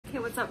Okay,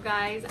 what's up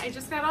guys? I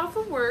just got off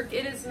of work.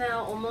 It is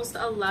now almost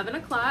 11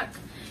 o'clock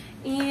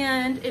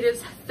and it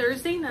is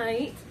Thursday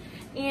night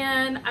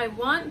and I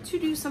want to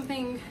do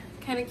something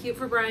kind of cute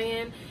for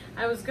Brian.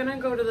 I was gonna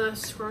go to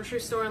the grocery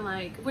store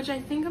and which I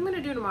think I'm gonna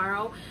do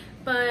tomorrow,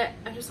 but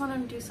I just want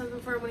to do something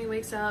for him when he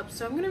wakes up.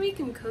 So I'm gonna make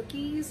him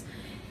cookies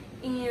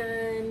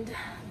and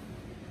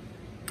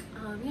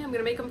yeah, I'm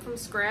gonna make them from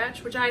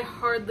scratch, which I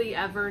hardly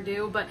ever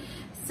do, but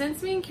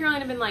since me and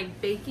Caroline have been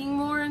baking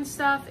more and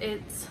stuff,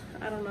 it's,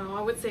 I don't know,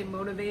 I would say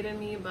motivated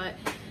me, but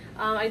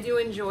I do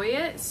enjoy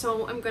it.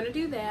 So I'm gonna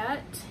do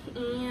that,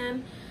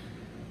 and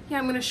yeah,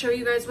 I'm gonna show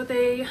you guys what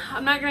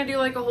I'm not gonna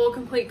do a whole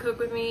complete cook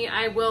with me.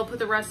 I will put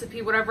the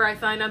recipe, whatever I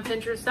find on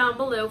Pinterest, down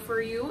below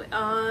for you.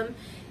 And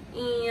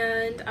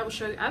I will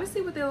show you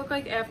obviously what they look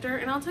like after,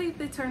 and I'll tell you if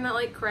they turn out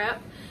like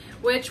crap,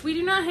 which we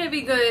do not have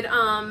a good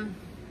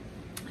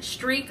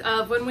streak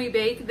of when we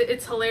bake.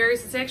 It's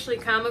hilarious. It's actually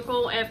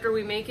comical after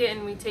we make it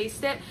and we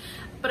taste it.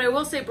 But I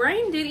will say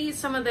Brian did eat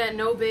some of that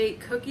no-bake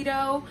cookie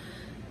dough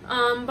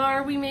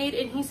bar we made,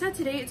 and he said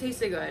today it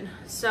tasted good.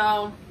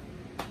 So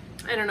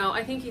I don't know,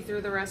 I think he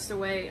threw the rest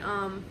away.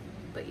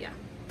 But yeah,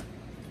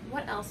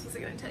 what else was I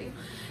gonna tell you?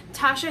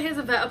 Tasha has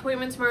a vet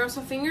appointment tomorrow,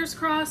 so fingers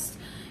crossed.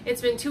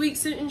 It's been 2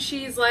 weeks since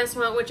she's last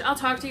month, which I'll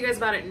talk to you guys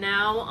about it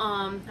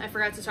now. I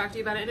forgot to talk to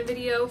you about it in a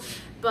video,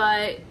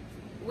 but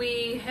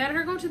we had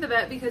her go to the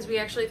vet because we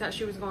actually thought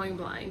she was going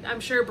blind. I'm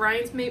sure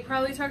Brian's mate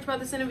probably talked about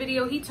this in a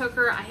video. He took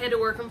her. I had to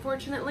work,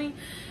 unfortunately.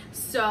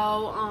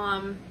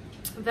 So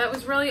that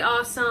was really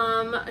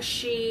awesome.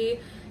 Her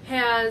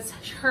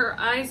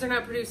eyes are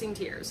not producing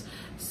tears.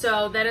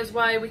 So that is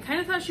why we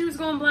kind of thought she was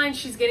going blind.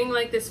 She's getting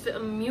this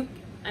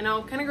I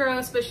know, kind of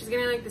gross, but she's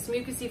getting this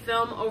mucousy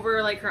film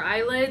over her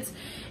eyelids.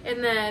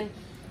 And then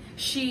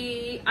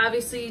she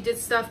obviously did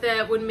stuff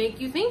that would make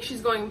you think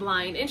she's going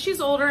blind, and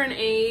she's older in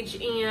age,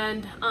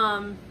 and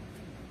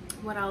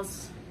what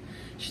else?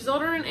 She's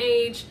older in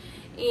age,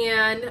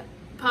 and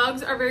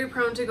pugs are very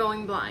prone to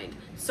going blind.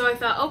 So I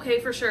thought,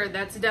 okay, for sure,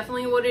 that's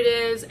definitely what it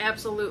is,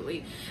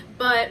 absolutely.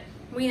 But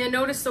we had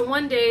noticed the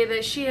one day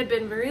that she had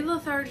been very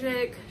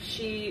lethargic.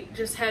 She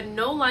just had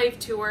no life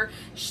to her.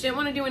 She didn't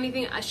want to do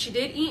anything. She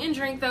did eat and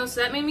drink though,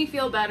 so that made me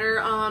feel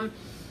better.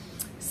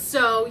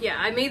 So yeah,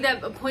 I made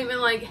that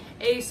appointment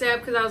ASAP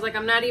because I was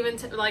I'm not even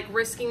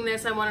risking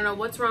this. I want to know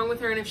what's wrong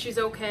with her and if she's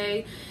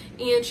okay.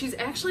 And she's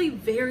actually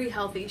very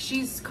healthy.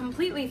 She's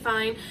completely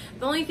fine.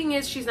 The only thing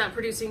is she's not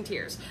producing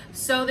tears.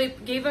 So they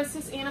gave us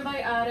this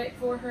antibiotic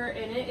for her,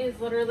 and it is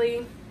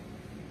literally,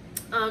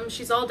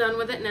 she's all done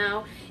with it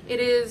now. It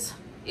is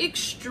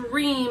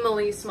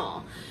extremely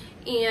small.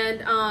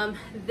 And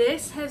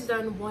this has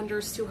done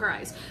wonders to her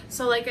eyes.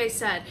 So like I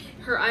said,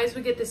 her eyes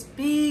would get this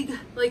big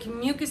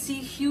mucousy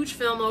huge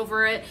film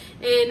over it,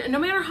 and no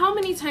matter how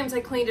many times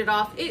I cleaned it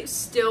off, it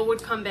still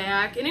would come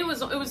back, and it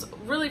was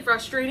really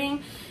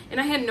frustrating, and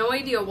I had no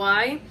idea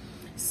why.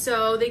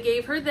 So they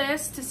gave her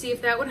this to see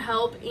if that would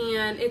help,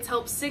 and it's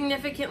helped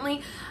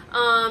significantly.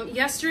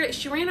 Yesterday,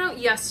 she ran out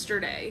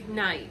yesterday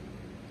night,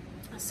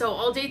 so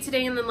all day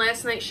today, and then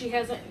last night she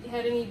hasn't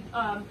had any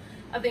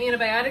of the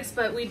antibiotics,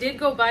 but we did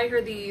go buy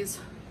her these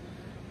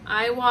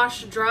eye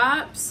wash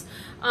drops.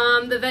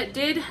 The vet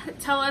did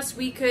tell us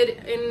we could,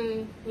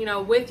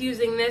 with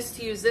using this,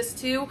 to use this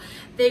too.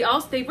 They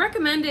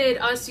recommended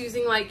us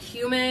using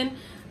human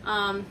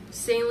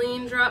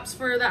saline drops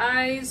for the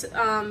eyes,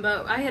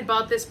 but I had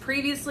bought this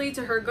previously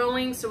to her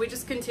going, so we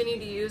just continue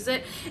to use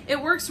it.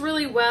 It works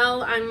really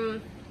well.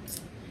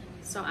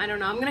 So I don't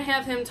know, I'm gonna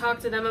have him talk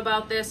to them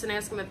about this and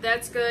ask him if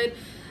that's good.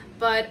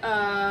 But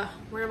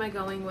where am I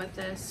going with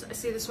this?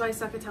 See, this is why I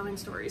suck at telling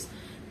stories.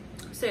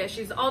 So yeah,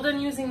 she's all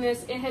done using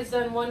this. It has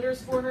done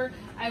wonders for her.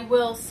 I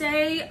will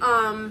say,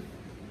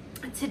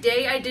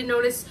 today I did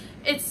notice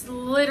it's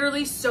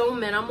literally so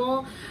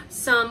minimal.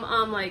 Some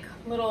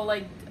little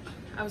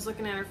I was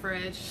looking at her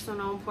fridge, so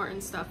no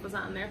important stuff was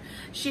on there.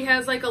 She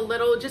has a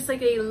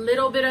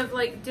little bit of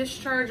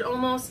discharge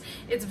almost.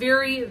 It's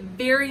very,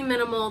 very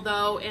minimal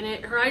though,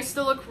 and her eyes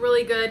still look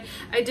really good.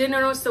 I did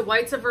notice the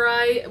whites of her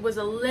eye was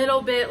a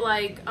little bit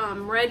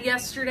red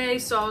yesterday,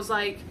 so I was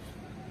I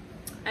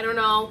don't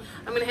know.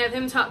 I'm gonna have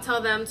him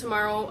tell them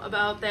tomorrow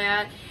about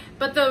that.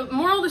 But the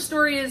moral of the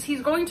story is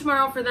he's going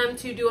tomorrow for them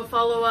to do a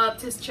follow-up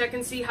to check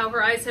and see how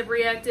her eyes have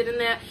reacted in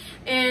that.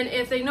 And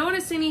if they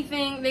notice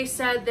anything, they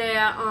said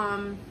that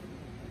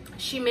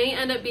she may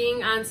end up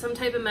being on some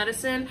type of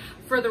medicine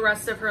for the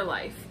rest of her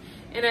life.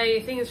 And I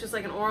think it's just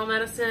an oral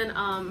medicine.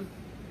 I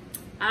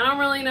don't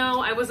really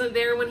know. I wasn't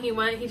there when he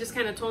went. He just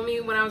kind of told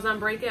me when I was on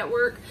break at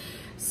work.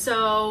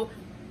 So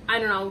I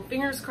don't know,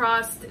 fingers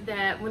crossed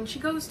that when she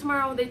goes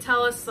tomorrow, they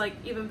tell us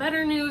even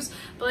better news.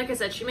 But like I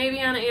said, she may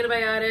be on an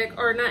antibiotic,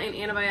 or not an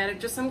antibiotic,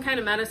 just some kind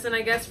of medicine,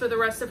 I guess, for the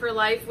rest of her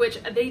life,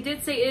 which they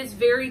did say is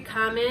very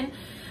common.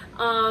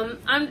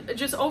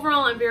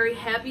 Overall, I'm very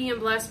happy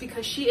and blessed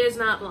because she is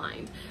not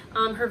blind.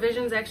 Her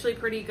vision's actually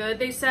pretty good,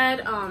 they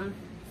said.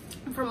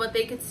 from what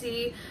they could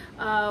see.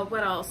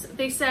 What else?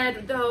 They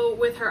said, though,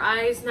 with her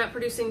eyes not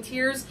producing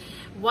tears,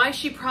 why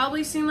she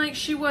probably seemed like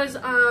she was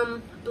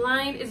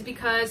blind is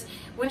because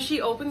when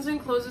she opens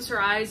and closes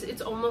her eyes, it's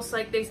almost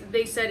like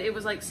they said it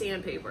was like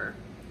sandpaper.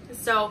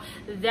 So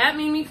that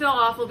made me feel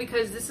awful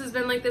because this has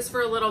been like this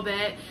for a little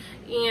bit,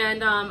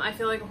 and I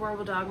feel like a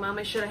horrible dog mom.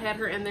 I should have had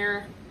her in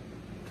there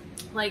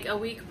like a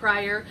week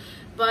prior,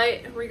 but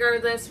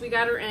regardless, we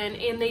got her in.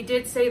 And they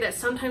did say that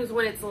sometimes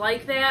when it's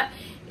like that,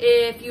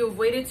 if you have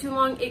waited too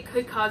long, it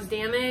could cause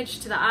damage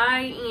to the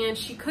eye and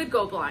she could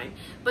go blind.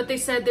 But they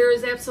said there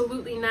is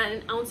absolutely not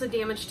an ounce of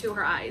damage to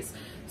her eyes,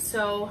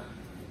 so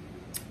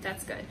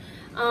that's good.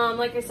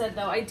 Like I said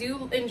though, I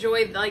do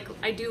enjoy, like,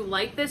 I do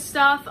like this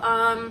stuff.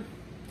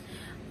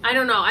 I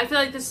don't know, I feel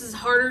like this is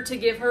harder to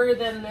give her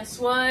than this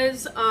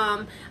was.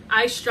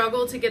 I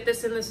struggle to get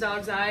this in this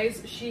dog's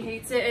eyes. She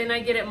hates it, and I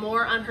get it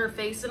more on her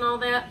face and all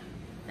that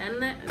than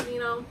that, you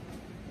know.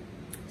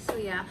 So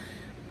yeah,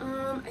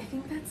 I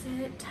think that's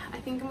it. I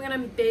think I'm gonna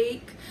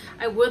bake.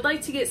 I would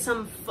like to get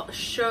some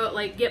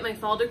get my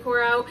fall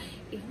decor out,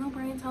 even though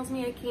Brian tells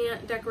me I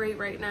can't decorate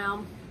right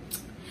now.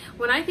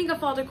 When I think of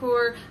fall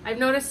decor, I've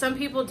noticed some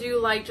people do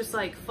like just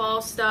like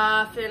fall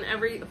stuff and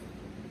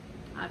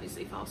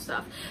obviously fall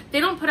stuff. They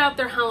don't put out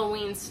their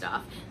Halloween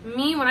stuff.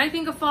 Me, when I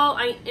think of fall,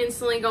 I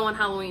instantly go in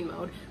Halloween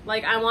mode.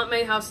 Like, I want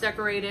my house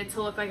decorated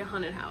to look like a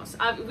haunted house.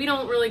 We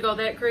don't really go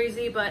that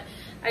crazy, but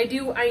I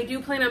do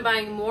plan on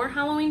buying more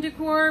Halloween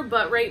decor.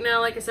 But right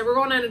now, like I said, we're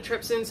going on a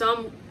trip soon, so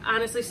I'm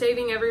honestly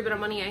saving every bit of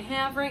money I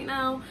have right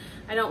now.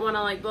 I don't want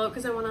to like blow it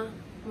because when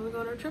we go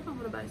on our trip, I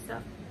want to buy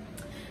stuff.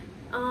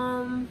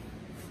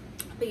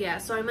 But yeah,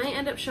 so I might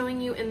end up showing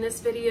you in this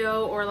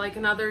video, or like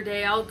another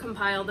day I'll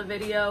compile the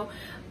video.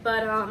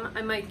 But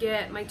I might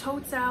get my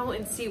totes out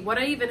and see what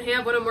I even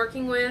have, what I'm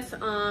working with,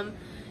 and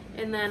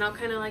then I'll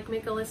kind of like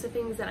make a list of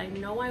things that I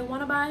know I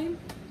want to buy.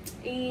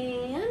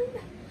 And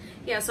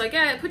yeah, so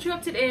I put you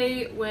up to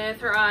date with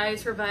her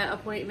eyes, her vet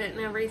appointment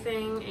and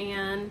everything,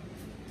 and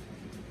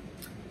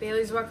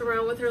Bailey's walking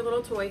around with her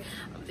little toy.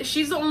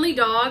 She's the only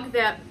dog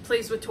that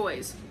plays with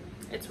toys.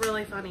 It's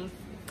really funny.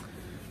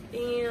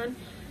 And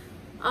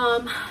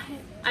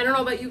I don't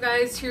know about you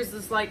guys, here's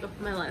this like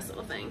my last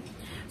little thing.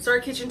 So our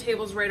kitchen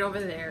table's right over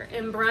there,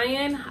 and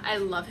Brian, I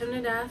love him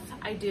to death,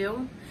 I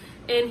do,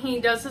 and he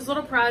does his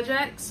little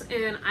projects,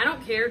 and I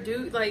don't care,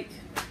 do like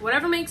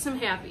whatever makes him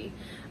happy.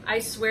 I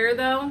swear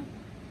though,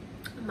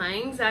 my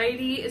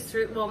anxiety is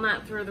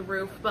not through the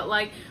roof, but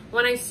like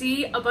when I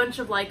see a bunch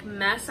of like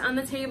mess on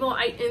the table,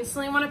 I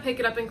instantly want to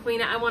pick it up and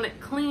clean it. I want it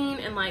clean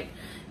and like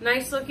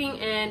nice looking,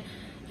 and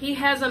he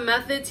has a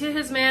method to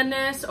his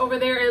madness over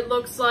there. It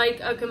looks like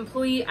a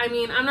complete, I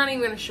mean, I'm not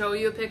even going to show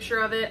you a picture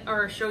of it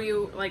or show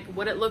you like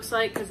what it looks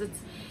like because it's,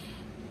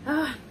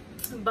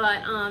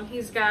 but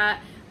he's got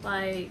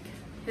like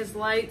his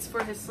lights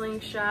for his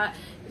slingshot,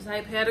 his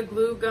iPad, a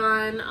glue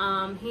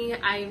gun, he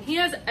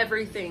has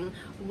everything,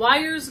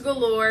 wires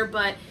galore,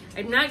 but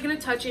I'm not going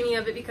to touch any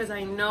of it because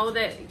I know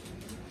that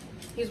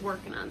he's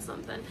working on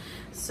something.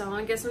 So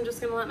I guess I'm just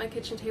going to let my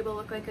kitchen table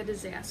look like a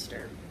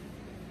disaster.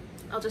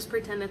 I'll just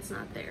pretend it's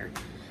not there.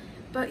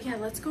 But yeah,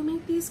 let's go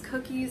make these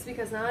cookies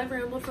because now I've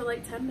rambled for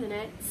like 10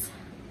 minutes.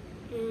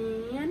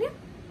 And yeah.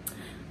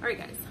 Alright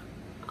guys,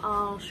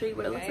 I'll show you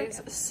what it looks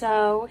like.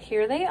 So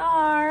here they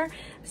are.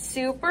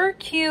 Super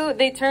cute.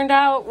 They turned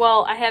out,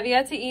 well, I have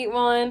yet to eat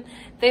one.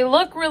 They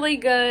look really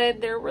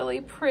good. They're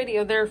really pretty.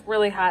 Oh, they're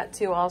really hot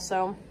too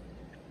also.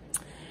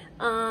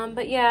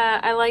 But yeah,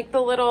 I like the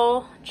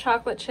little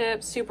chocolate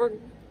chips. Super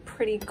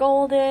pretty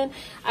golden.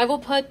 I will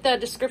put the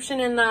description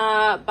in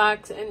the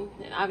box and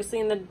obviously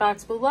in the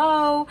box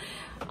below,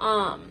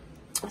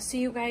 so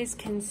you guys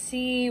can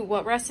see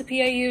what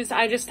recipe I used.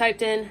 I just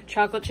typed in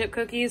chocolate chip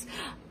cookies,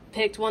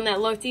 picked one that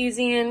looked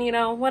easy, and you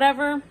know,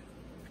 whatever.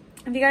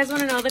 If you guys want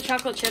to know the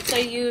chocolate chips I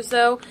use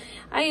though,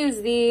 I use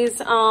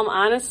these.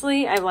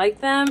 Honestly, I like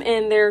them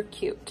and they're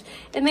cute,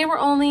 and they were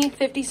only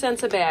 50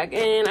 cents a bag,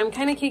 and I'm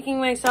kind of kicking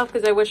myself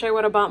because I wish I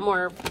would have bought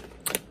more.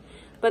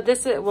 But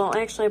this is, well,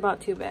 actually I bought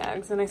 2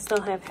 bags and I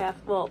still have half,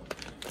 well,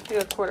 I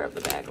got a quarter of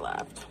the bag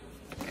left.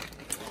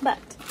 But,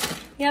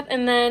 yep,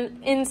 and then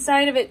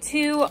inside of it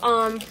too,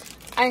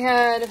 I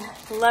had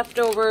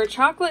leftover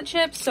chocolate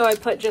chips, so I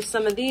put just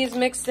some of these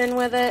mixed in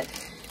with it.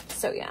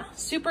 So yeah,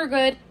 super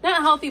good.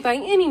 Not healthy by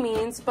any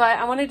means, but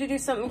I wanted to do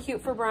something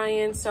cute for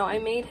Brian, so I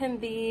made him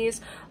these.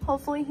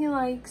 Hopefully he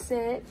likes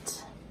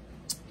it.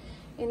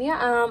 And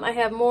yeah, I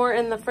have more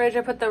in the fridge.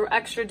 I put the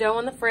extra dough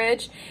in the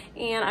fridge,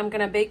 and I'm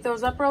gonna bake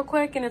those up real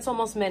quick, and it's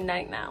almost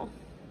midnight now.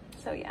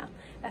 So yeah,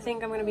 I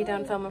think I'm gonna be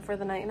done filming for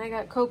the night. And I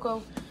got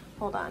Coco,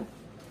 hold on.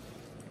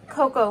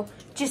 Coco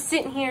just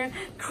sitting here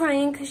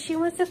crying because she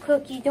wants a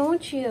cookie,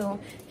 don't you?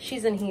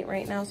 She's in heat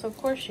right now, so of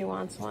course she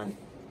wants one.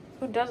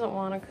 Who doesn't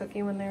want a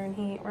cookie when they're in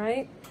heat,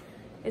 right?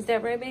 Is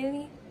that right,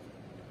 baby?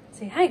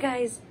 Say hi,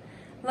 guys.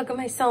 Look at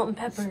my salt and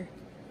pepper.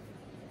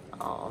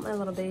 Oh, my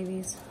little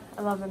babies.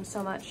 I love them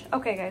so much.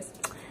 Okay, guys.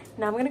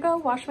 Now I'm going to go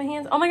wash my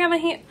hands. Oh my God, my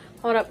hand.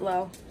 Hold up,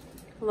 Lo.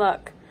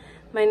 Look.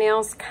 My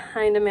nails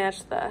kind of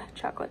match the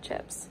chocolate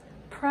chips.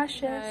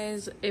 Precious.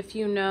 Guys, if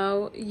you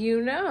know,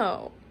 you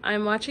know.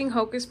 I'm watching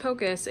Hocus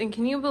Pocus, and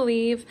can you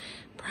believe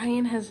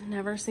Brian has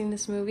never seen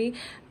this movie?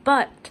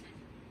 But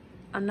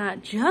I'm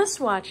not just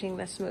watching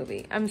this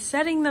movie. I'm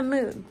setting the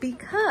mood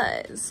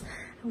because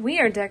we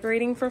are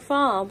decorating for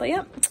fall. But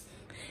yep,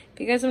 if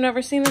you guys have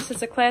never seen this,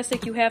 it's a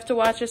classic. You have to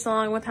watch this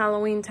along with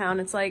Halloween Town.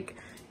 It's like,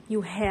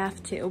 you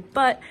have to.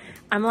 But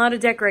I'm allowed to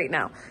decorate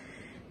now.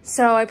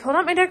 So I pulled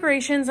out my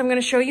decorations. I'm going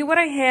to show you what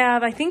I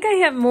have. I think I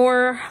have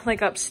more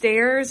like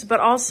upstairs, but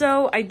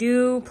also I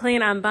do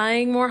plan on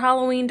buying more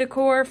Halloween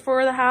decor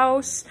for the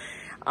house.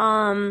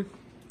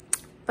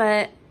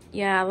 But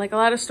yeah, like a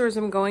lot of stores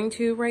I'm going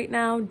to right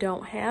now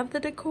don't have the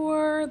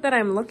decor that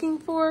I'm looking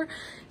for.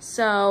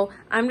 So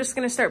I'm just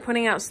going to start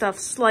putting out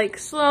stuff, like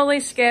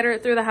slowly scatter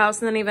it through the house,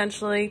 and then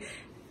eventually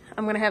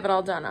I'm going to have it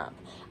all done up.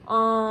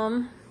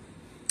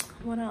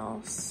 What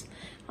else?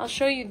 I'll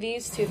show you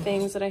these two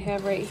things that I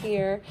have right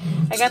here.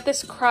 I got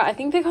this crock. I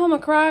think they call them a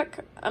crock.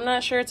 I'm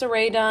not sure. It's a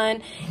Ray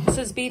Dunn. It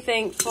says be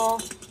thankful.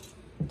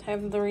 I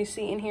have the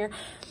receipt in here.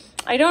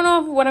 I don't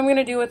know what I'm going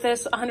to do with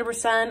this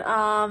 100%.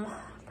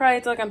 Probably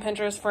have to look on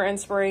Pinterest for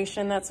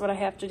inspiration. That's what I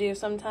have to do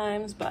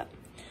sometimes. But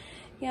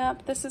yeah,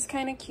 this is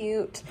kind of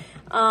cute.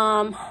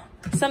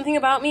 Something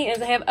about me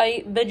is I have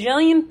a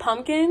bajillion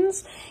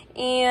pumpkins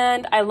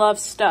and I love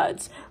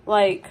studs.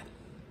 Like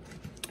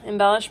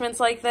embellishments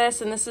like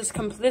this, and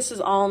this is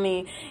all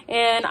me.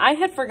 And I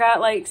had forgot,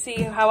 like, see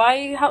how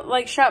I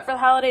like shop for the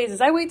holidays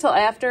is I wait till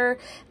after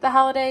the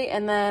holiday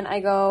and then I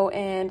go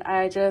and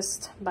I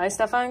just buy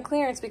stuff on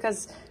clearance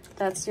because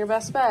that's your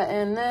best bet.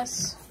 And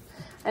this,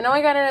 I know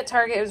I got it at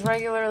Target. It was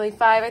regularly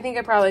 $5. I think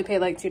I probably paid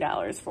like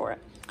 $2 for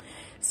it.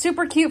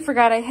 Super cute.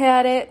 Forgot I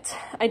had it.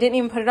 I didn't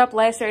even put it up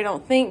last year, I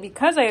don't think,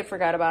 because I had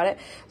forgot about it.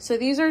 So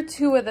these are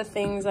two of the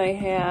things I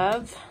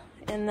have.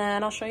 And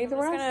then I'll show you the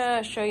rest. I'm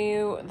going to show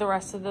you the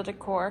rest of the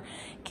decor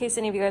in case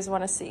any of you guys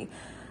want to see.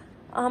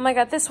 I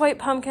got this white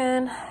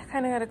pumpkin.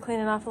 Kind of got to clean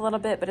it off a little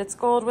bit, but it's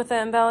gold with the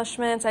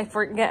embellishments. I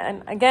forgot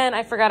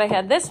I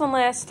had this one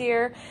last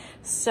year.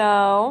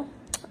 So,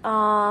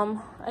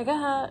 I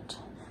got,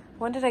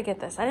 when did I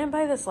get this? I didn't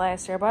buy this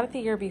last year. I bought it the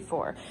year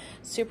before.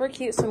 Super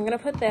cute. So I'm going to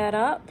put that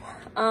up.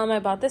 I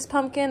bought this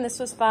pumpkin. This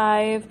was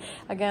 $5.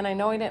 Again, I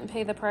know I didn't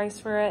pay the price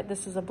for it.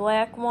 This is a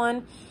black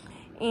one.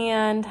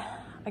 And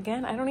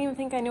again, I don't even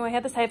think I knew I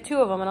had this. I have two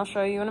of them, and I'll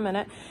show you in a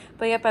minute.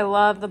 But yep, I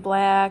love the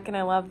black, and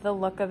I love the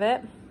look of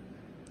it.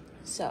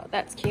 So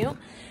that's cute.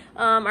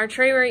 Our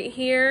tray right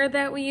here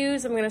that we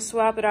use, I'm going to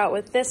swap it out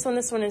with this one.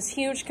 This one is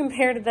huge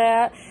compared to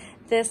that.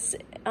 This,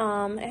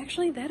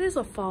 actually, that is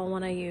a fall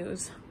one I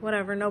use.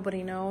 Whatever,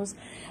 nobody knows.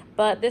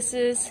 But this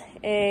is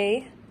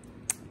a,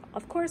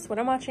 of course, what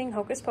I'm watching,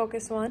 Hocus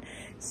Pocus one.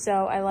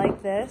 So I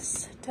like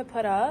this to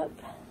put up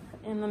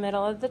in the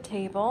middle of the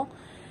table.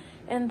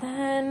 And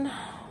then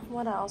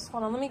what else?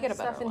 Hold on, let me get a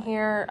better stuff in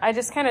here. I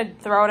just kind of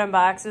throw it in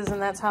boxes,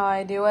 and that's how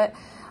I do it.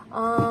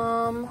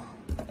 I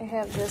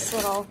have this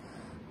little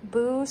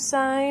boo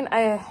sign.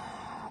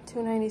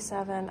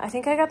 $2.97. I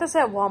think I got this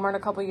at Walmart a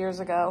couple years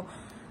ago.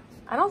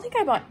 I don't think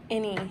I bought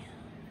any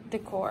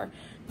decor.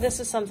 This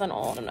is something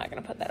old. I'm not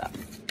gonna put that up.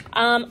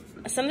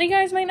 Some of you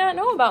guys might not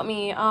know about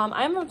me.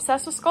 I'm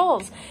obsessed with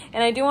skulls,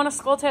 and I do want a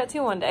skull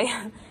tattoo one day.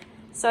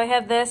 So I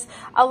have this.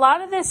 A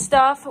lot of this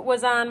stuff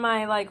was on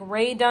my like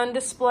Ray Dunn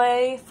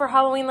display for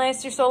Halloween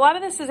last year. So a lot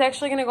of this is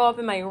actually going to go up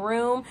in my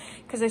room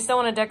because I still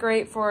want to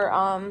decorate for,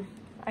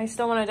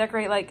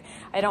 like,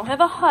 I don't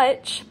have a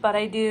hutch, but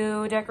I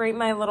do decorate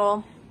my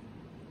little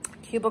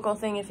cubicle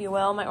thing, if you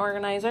will, my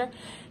organizer.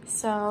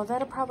 So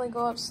that'll probably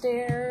go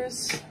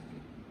upstairs.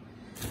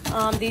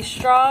 These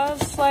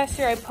straws last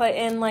year I put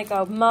in like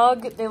a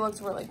mug. They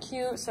looked really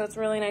cute, so it's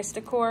really nice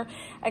decor.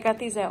 I got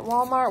these at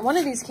Walmart. One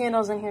of these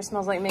candles in here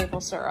smells like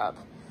maple syrup.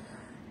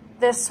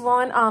 This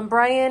one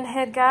Brian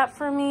had got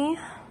for me,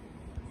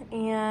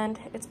 and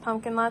it's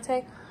pumpkin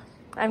latte.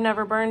 I've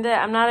never burned it.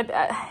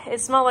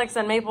 It smelled like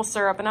some maple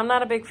syrup, and I'm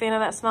not a big fan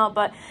of that smell,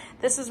 but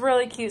this is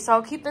really cute. So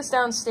I'll keep this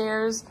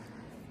downstairs.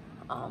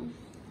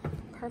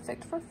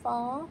 Perfect for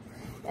fall.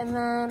 And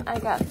then I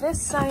got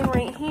this sign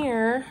right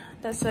here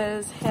that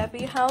says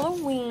Happy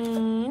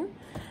Halloween.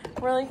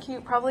 Really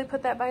cute. Probably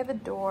put that by the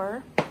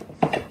door.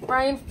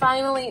 Brian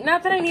finally,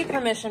 not that I need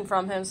permission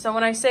from him, so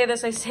when I say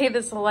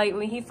this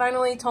lightly. He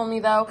finally told me,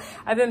 though,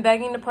 I've been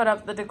begging to put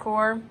up the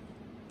decor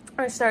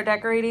or start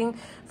decorating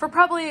for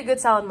probably a good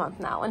solid month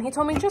now. And he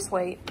told me, just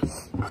wait.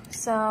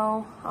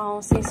 So,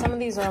 I'll see. Some of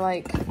these are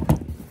like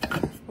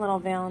little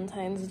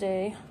Valentine's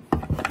Day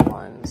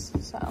ones.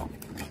 So,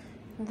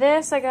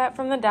 this I got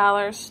from the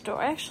dollar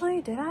store.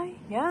 Actually, did I?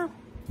 Yeah.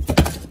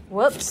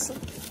 Whoops.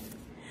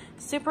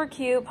 Super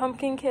cute.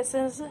 Pumpkin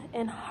kisses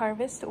and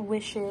harvest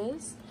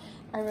wishes.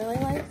 I really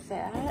like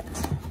that.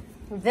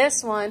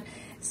 This one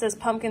says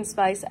pumpkin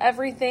spice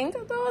everything.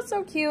 Oh, it's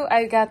so cute.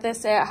 I got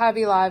this at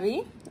Hobby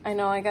Lobby. I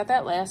know I got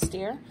that last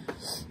year.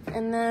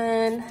 And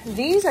then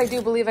these I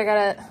do believe I got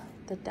at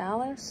the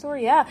dollar store.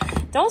 Yeah.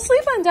 Don't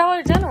sleep on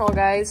Dollar General,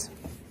 guys.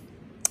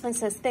 It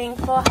says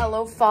thankful,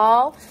 hello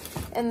fall,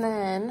 and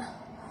then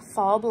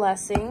fall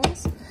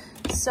blessings.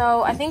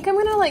 So I think I'm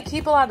gonna like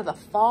keep a lot of the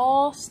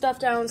fall stuff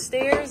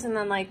downstairs and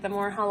then like the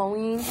more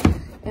Halloween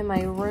in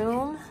my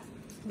room.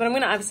 But I'm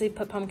gonna obviously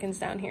put pumpkins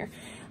down here.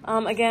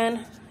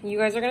 Again, you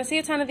guys are gonna see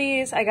a ton of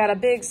these. I got a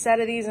big set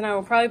of these and I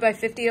will probably buy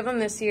 50 of them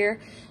this year.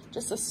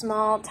 Just a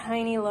small,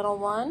 tiny little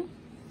one.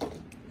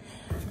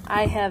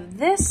 I have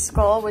this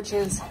skull, which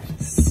is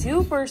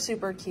super,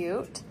 super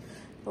cute.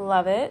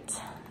 Love it.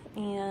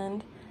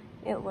 And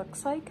it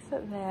looks like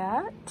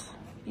that.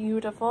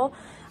 Beautiful.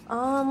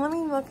 Let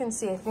me look and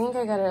see. I think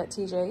I got it at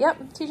TJ.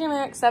 Yep, TJ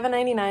Maxx,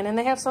 $7.99. And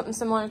they have something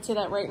similar to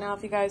that right now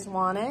if you guys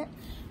want it.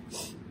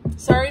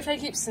 Sorry if I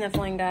keep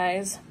sniffling,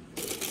 guys.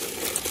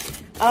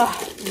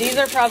 These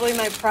are probably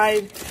my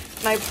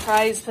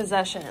prized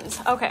possessions.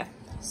 Okay,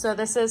 so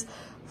this is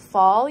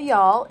Fall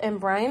Y'all, and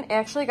Brian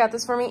actually got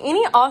this for me.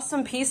 Any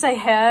awesome piece I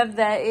have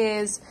that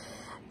is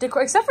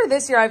decor, except for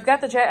this year, I've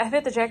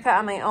hit the jackpot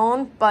on my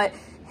own, but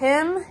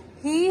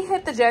he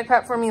hit the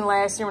jackpot for me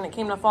last year when it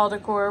came to fall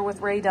decor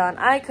with Ray Dunn.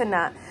 I could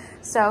not.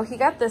 So he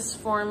got this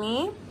for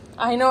me.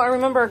 I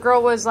remember a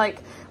girl was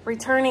like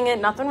returning it,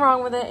 nothing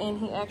wrong with it, and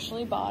he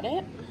actually bought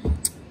it.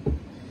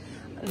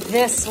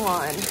 This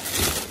one,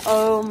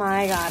 oh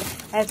my God.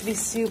 I have to be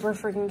super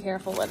freaking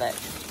careful with it.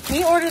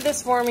 He ordered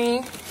this for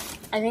me.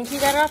 I think he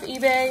got it off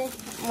eBay,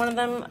 one of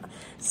them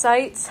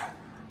sites.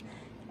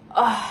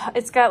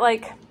 It's got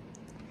like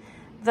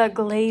the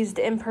glazed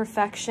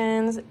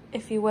imperfections,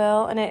 if you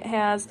will, and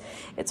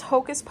it's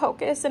Hocus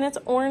Pocus and it's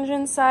orange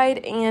inside,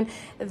 and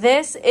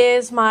this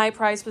is my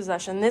prized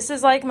possession. This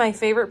is like my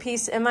favorite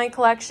piece in my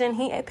collection.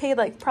 He paid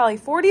like probably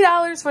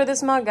 $40 for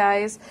this mug,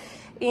 guys,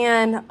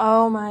 and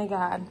oh my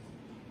God,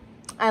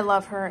 I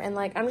love her, and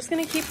like I'm just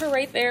gonna keep her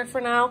right there for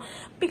now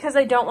because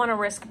I don't want to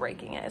risk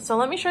breaking it. So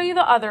let me show you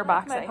the other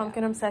box. My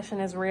pumpkin obsession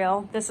is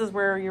real. This is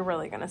where you're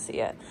really gonna see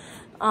it.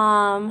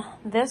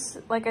 This,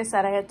 like I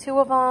said, I had 2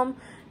 of them.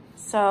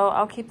 So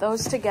I'll keep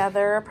those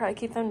together. I'll probably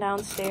keep them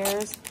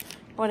downstairs.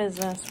 What is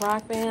this?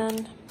 Rock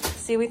Band.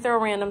 See, we throw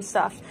random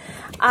stuff.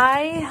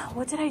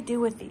 What did I do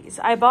with these?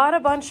 I bought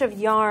a bunch of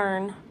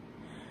yarn.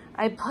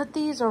 I put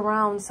these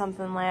around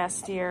something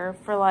last year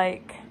for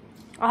like,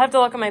 I'll have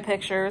to look at my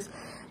pictures,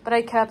 but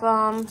I kept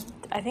them,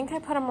 I think I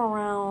put them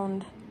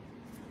around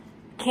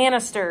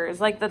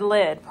canisters, like the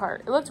lid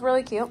part. It looks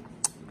really cute.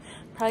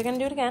 Probably gonna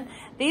do it again.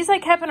 These I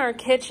kept in our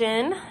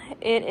kitchen.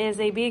 It is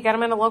a B. Got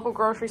them at a local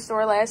grocery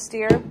store last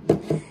year.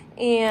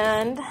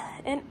 And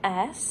an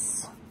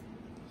S.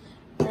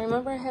 I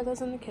remember I had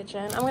those in the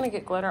kitchen. I'm gonna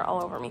get glitter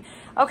all over me.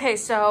 Okay,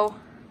 so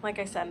like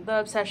I said, the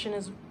obsession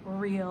is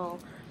real.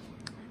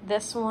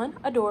 This one,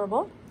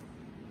 adorable.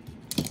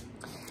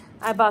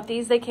 I bought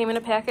these. They came in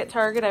a pack at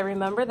Target. I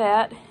remember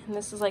that. And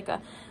this is like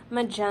a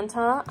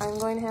magenta. I'm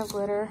going to have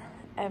glitter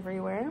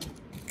everywhere.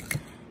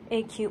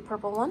 A cute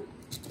purple one.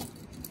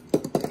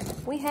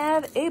 We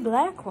have a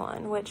black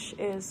one, which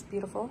is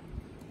beautiful.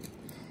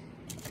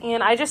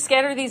 And I just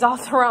scattered these all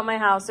throughout my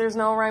house. There's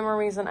no rhyme or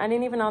reason. I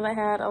didn't even know they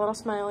had a little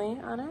smiley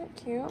on it.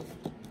 Cute.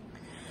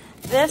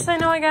 This I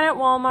know I got at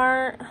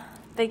Walmart.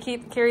 They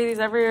carry these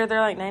every year. They're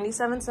like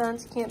 97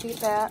 cents. You can't beat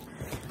that.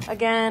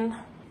 Again,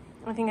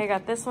 I think I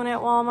got this one at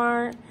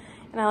Walmart.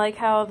 And I like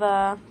how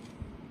the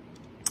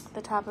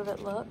top of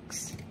it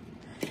looks.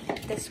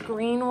 This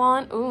green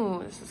one.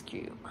 Ooh, this is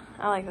cute.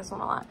 I like this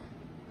one a lot.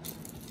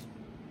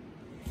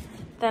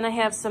 Then I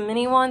have some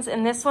mini ones,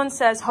 and this one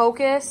says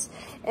Hocus,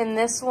 and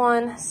this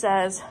one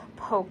says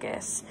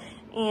Pocus.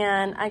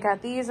 And I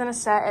got these in a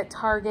set at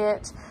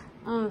Target.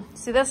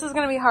 See, this is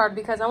gonna be hard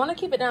because I want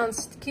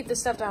to keep this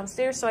stuff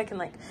downstairs so I can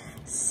like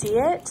see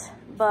it,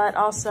 but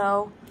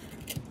also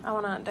I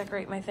want to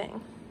decorate my thing.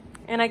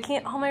 And I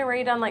can't hold my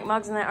Ray Dunn like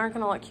mugs, and that aren't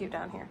gonna look cute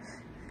down here.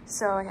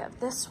 So I have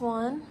this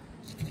one.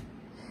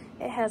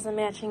 It has a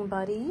matching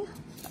buddy.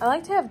 I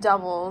like to have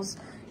doubles.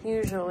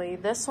 Usually.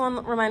 This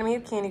one reminded me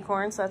of candy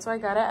corn, so that's why I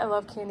got it. I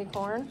love candy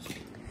corn.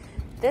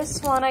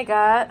 This one I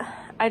got,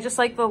 I just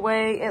like the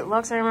way it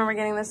looks. I remember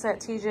getting this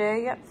at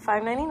TJ. Yep,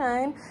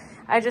 $5.99.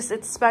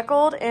 It's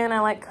speckled, and I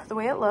like the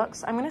way it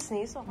looks. I'm gonna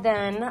sneeze.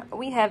 Then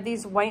we have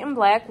these white and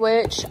black,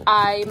 which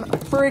I'm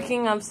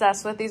freaking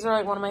obsessed with. These are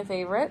like one of my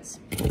favorites.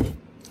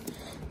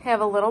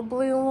 Have a little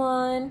blue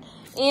one.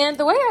 And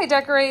the way we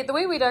decorate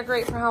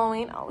for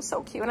Halloween, oh,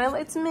 so cute. And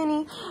it's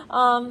mini.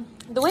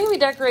 The way we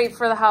decorate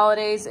for the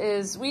holidays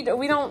is we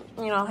don't,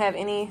 have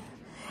any.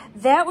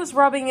 That was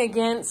rubbing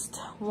against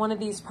one of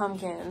these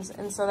pumpkins,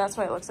 and so that's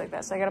why it looks like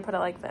that. So I gotta put it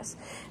like this.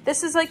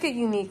 This is like a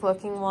unique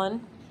looking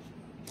one.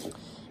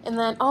 And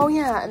then, oh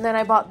yeah, and then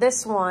I bought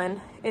this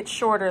one. It's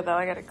shorter though.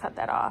 I gotta cut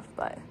that off,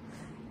 but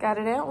got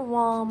it at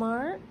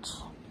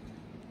Walmart.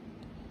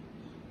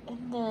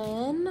 And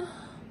then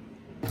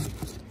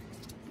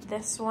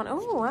this one,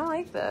 oh, I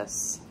like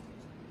this.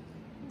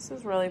 This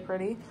is really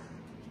pretty.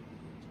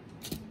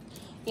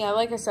 Yeah,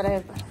 like I said, I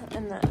have,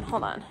 and then,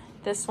 hold on.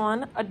 This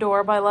one,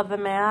 adorable. I love the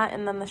matte,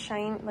 and then the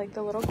shine, like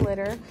the little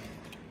glitter.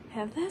 I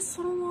have this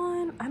little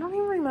one. I don't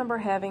even remember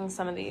having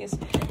some of these.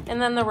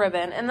 And then the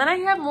ribbon. And then I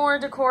have more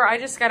decor. I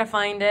just gotta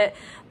find it.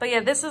 But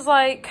yeah, this is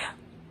like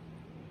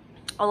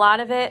a lot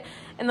of it.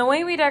 And the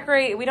way we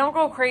decorate, we don't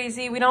go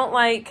crazy. We don't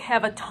like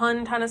have a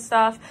ton of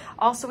stuff.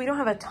 Also, we don't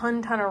have a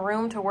ton of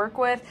room to work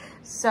with.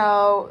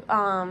 So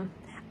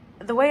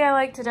the way I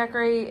like to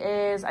decorate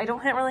is I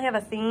don't really have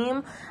a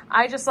theme.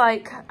 I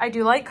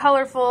do like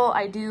colorful.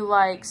 I do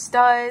like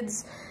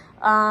studs,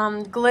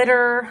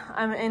 glitter.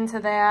 I'm into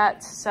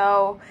that.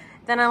 So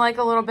then I like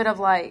a little bit of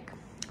like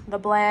the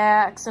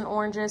blacks and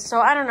oranges. So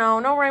I don't know,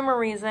 no rhyme or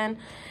reason.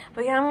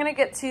 But yeah, I'm going to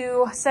get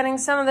to setting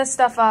some of this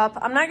stuff up.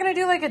 I'm not going to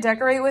do like a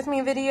decorate with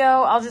me video.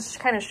 I'll just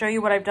kind of show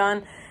you what I've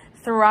done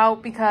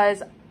throughout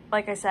because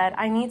like I said,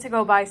 I need to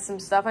go buy some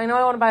stuff. I know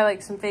I want to buy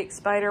like some fake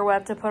spider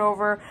web to put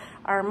over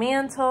our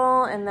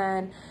mantle and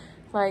then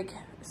like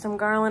some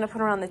garland to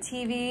put around the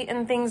TV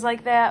and things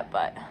like that.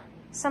 But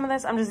some of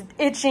this, I'm just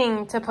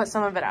itching to put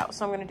some of it out.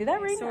 So I'm going to do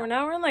that right now.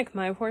 So we're in like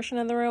my portion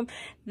of the room.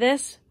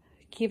 This,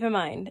 keep in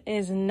mind,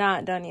 is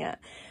not done yet.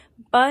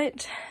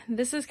 But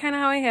this is kind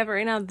of how I have it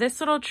right now. This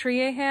little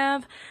tree I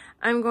have,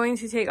 I'm going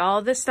to take all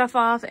of this stuff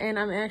off and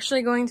I'm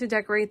actually going to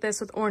decorate this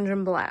with orange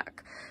and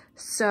black.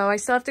 So I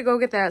still have to go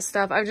get that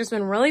stuff. I've just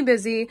been really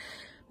busy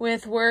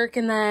with work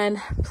and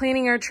then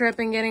planning our trip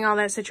and getting all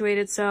that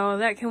situated. So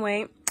that can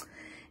wait.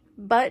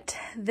 But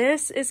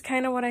this is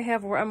kind of what I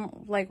have, what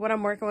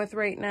I'm working with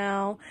right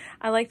now.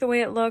 I like the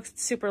way it looks.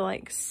 It's super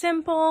like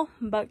simple,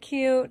 but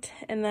cute.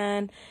 And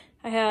then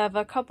I have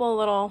a couple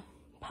little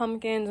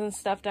pumpkins and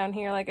stuff down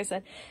here. Like I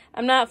said,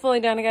 I'm not fully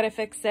done. I gotta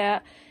fix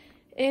that.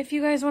 If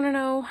you guys want to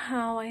know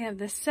how I have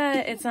this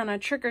set, it's on a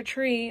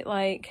trick-or-treat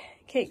like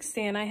cake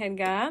stand I had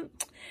got.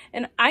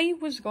 And I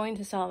was going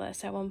to sell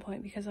this at one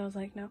point because I was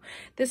like, no,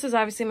 this was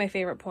obviously my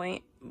favorite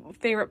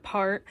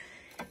part.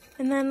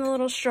 And then the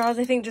little straws,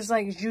 I think, just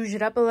like zhuzh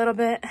it up a little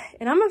bit.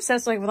 And I'm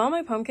obsessed, like with all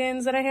my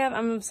pumpkins that I have,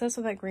 I'm obsessed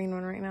with that green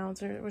one right now,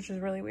 which is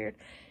really weird.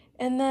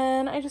 And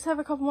then I just have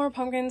a couple more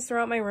pumpkins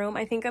throughout my room.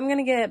 I think I'm going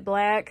to get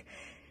black.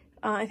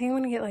 I think I'm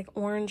going to get like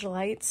orange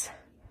lights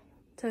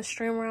to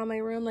stream around my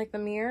room, like the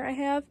mirror I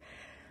have.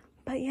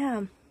 But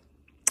yeah,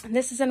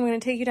 this is, I'm going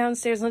to take you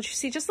downstairs and let you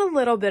see just a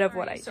little bit of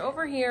what I do. So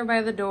over here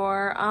by the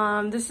door,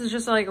 this is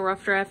just like a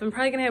rough draft. I'm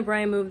probably going to have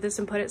Brian move this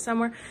and put it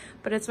somewhere,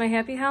 but it's my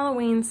Happy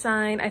Halloween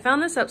sign. I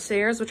found this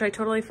upstairs, which I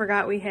totally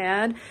forgot we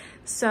had.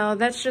 So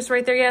that's just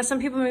right there. Yeah, some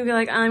people may be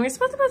like, you're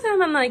supposed to put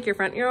them on like your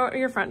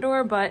front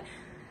door, but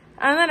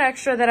I'm that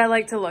extra that I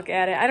like to look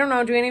at it. I don't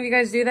know, do any of you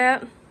guys do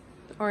that?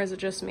 Or is it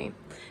just me?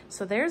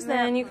 So there's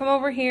then you come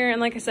over here,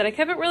 and like I said, I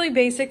kept it really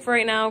basic for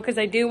right now because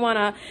I do want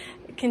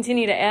to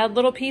continue to add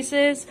little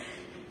pieces.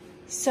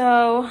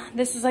 So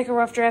this is like a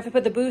rough draft. I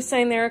put the boo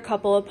sign there, a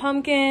couple of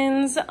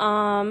pumpkins,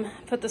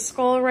 put the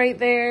skull right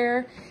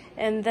there,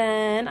 and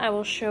then I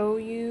will show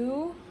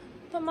you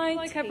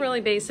I kept really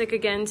basic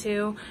again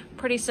too,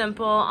 pretty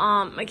simple.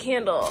 My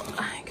candle,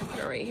 I can put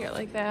it right here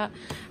like that.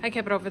 I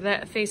kept it over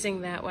that,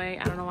 facing that way.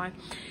 I don't know why.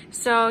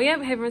 So yeah,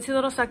 I have my two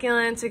little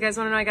succulents. You guys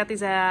want to know, I got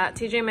these at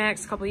TJ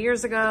Maxx a couple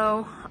years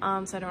ago.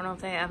 So I don't know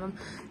if they have them.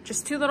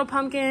 Just two little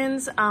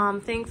pumpkins,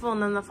 thankful,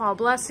 and then the fall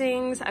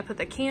blessings. I put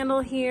the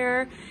candle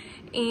here.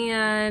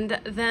 And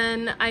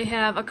then I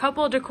have a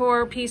couple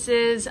decor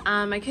pieces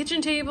on my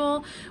kitchen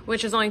table,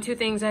 which is only two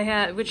things I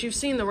had, which you've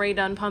seen the Ray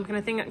Dunn pumpkin,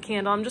 I think, a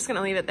candle. I'm just going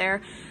to leave it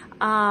there.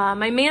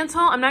 My mantle,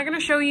 I'm not going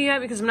to show you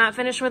yet because I'm not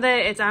finished with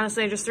it. It's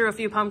honestly, I just threw a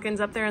few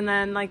pumpkins up there and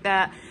then like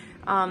that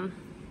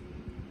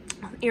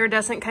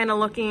iridescent kind of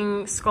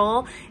looking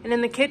skull. And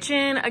in the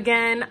kitchen,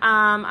 again,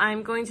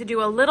 I'm going to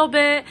do a little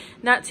bit,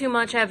 not too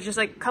much. I have just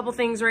like a couple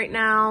things right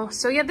now.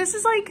 So yeah, this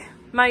is like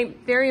my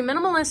very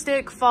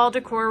minimalistic fall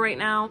decor right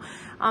now.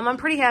 I'm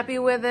pretty happy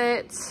with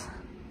it.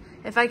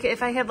 If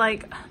I had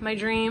like, my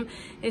dream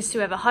is to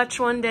have a hutch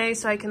one day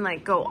so I can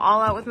like go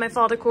all out with my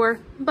fall decor.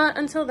 But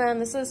until then,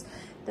 this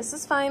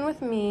is fine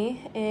with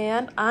me.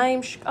 And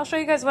I'll show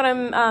you guys what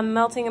I'm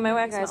melting in my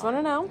wax. You guys want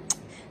to know?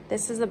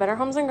 This is the Better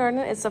Homes and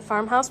Garden. It's a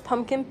Farmhouse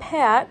Pumpkin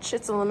Patch.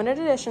 It's a limited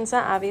edition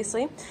scent,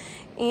 obviously.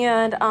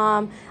 And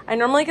I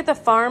normally get the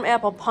Farm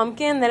Apple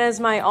Pumpkin. That is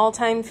my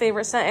all-time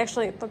favorite scent.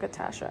 Actually, look at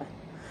Tasha.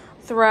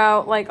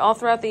 All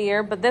throughout the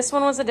year, but this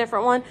one was a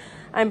different one.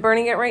 I'm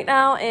burning it right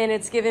now and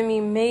it's giving me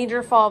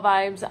major fall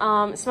vibes.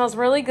 It smells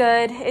really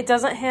good. It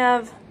doesn't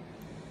have,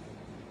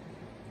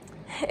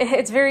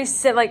 it's very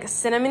like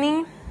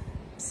cinnamony,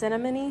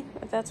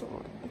 if that's,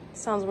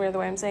 sounds weird the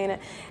way I'm saying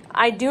it.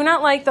 I do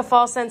not like the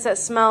fall scents that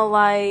smell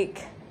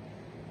like,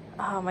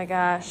 oh my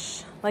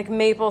gosh, like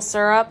maple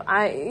syrup.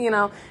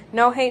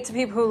 No hate to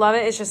people who love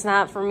it, it's just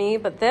not for me,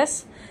 but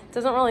this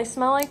doesn't really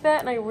smell like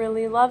that and I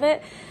really love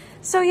it.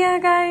 So yeah,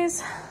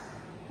 guys,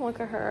 look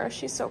at her.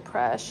 She's so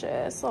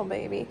precious, little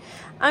baby.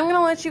 I'm going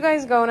to let you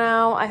guys go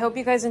now. I hope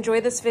you guys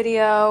enjoyed this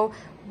video.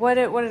 What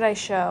did I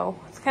show?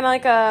 It's kind of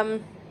like,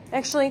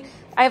 actually,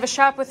 I have a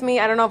shop with me.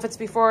 I don't know if it's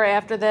before or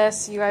after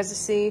this. You guys will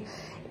see.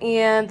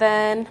 And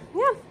then,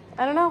 yeah,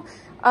 I don't know.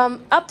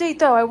 Update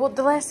though,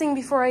 the last thing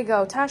before I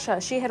go,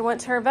 Tasha, she had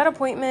went to her vet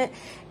appointment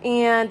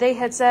and they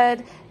had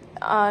said,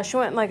 she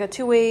went like a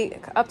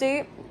 2-week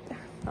update.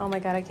 Oh my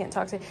God, I can't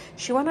talk today.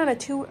 She went on her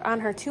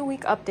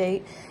 2-week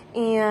update,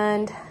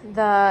 and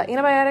the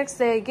antibiotics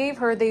they gave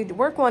her, they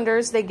work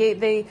wonders.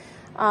 They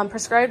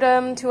prescribed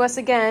them to us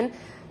again.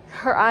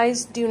 Her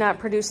eyes do not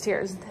produce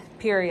tears,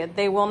 period.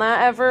 They will not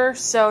ever.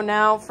 So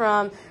now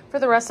from for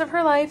the rest of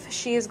her life,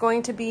 she is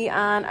going to be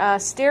on a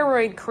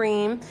steroid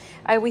cream.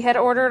 We had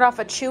ordered off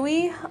a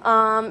Chewy.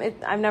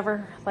 I've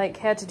never like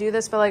had to do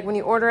this, but like when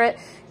you order it,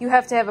 you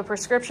have to have a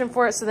prescription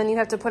for it. So then you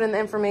have to put in the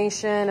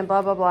information and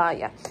blah, blah, blah.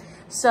 Yeah.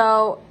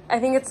 So I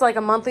think it's like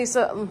a monthly,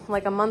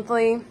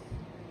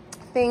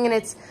 thing. And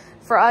it's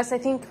for us, I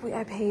think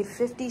I paid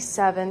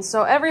 $57.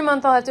 So every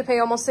month I'll have to pay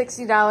almost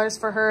 $60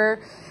 for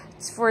her,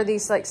 for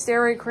these like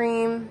steroid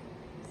cream,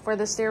 for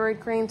the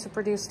steroid cream to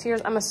produce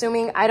tears. I'm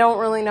assuming, I don't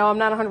really know. I'm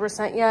not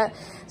 100% yet.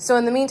 So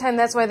in the meantime,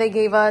 that's why they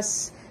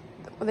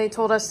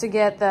told us to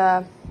get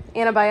the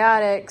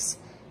antibiotics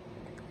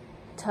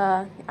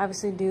to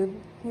obviously do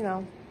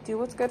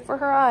what's good for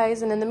her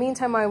eyes. And in the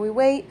meantime, while we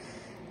wait,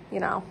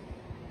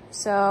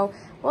 so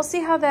we'll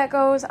see how that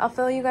goes. I'll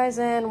fill you guys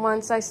in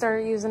once I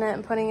start using it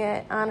and putting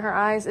it on her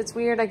eyes. It's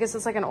weird. I guess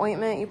it's like an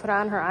ointment you put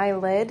on her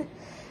eyelid.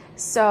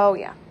 So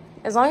yeah.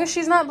 As long as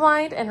she's not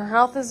blind and her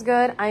health is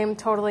good, I am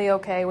totally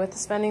okay with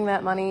spending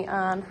that money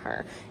on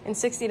her. And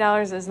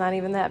 $60 is not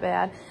even that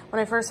bad.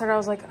 When I first heard it, I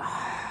was like,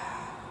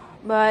 oh.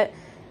 But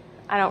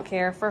I don't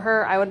care. For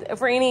her,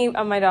 for any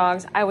of my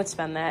dogs, I would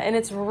spend that. And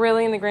it's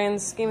really, in the grand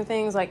scheme of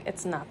things, like,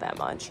 it's not that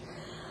much.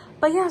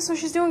 But yeah, so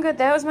she's doing good.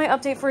 That was my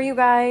update for you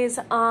guys.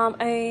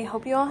 I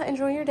hope you all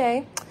enjoy your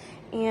day.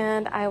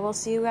 And I will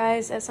see you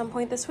guys at some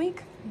point this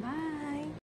week. Bye.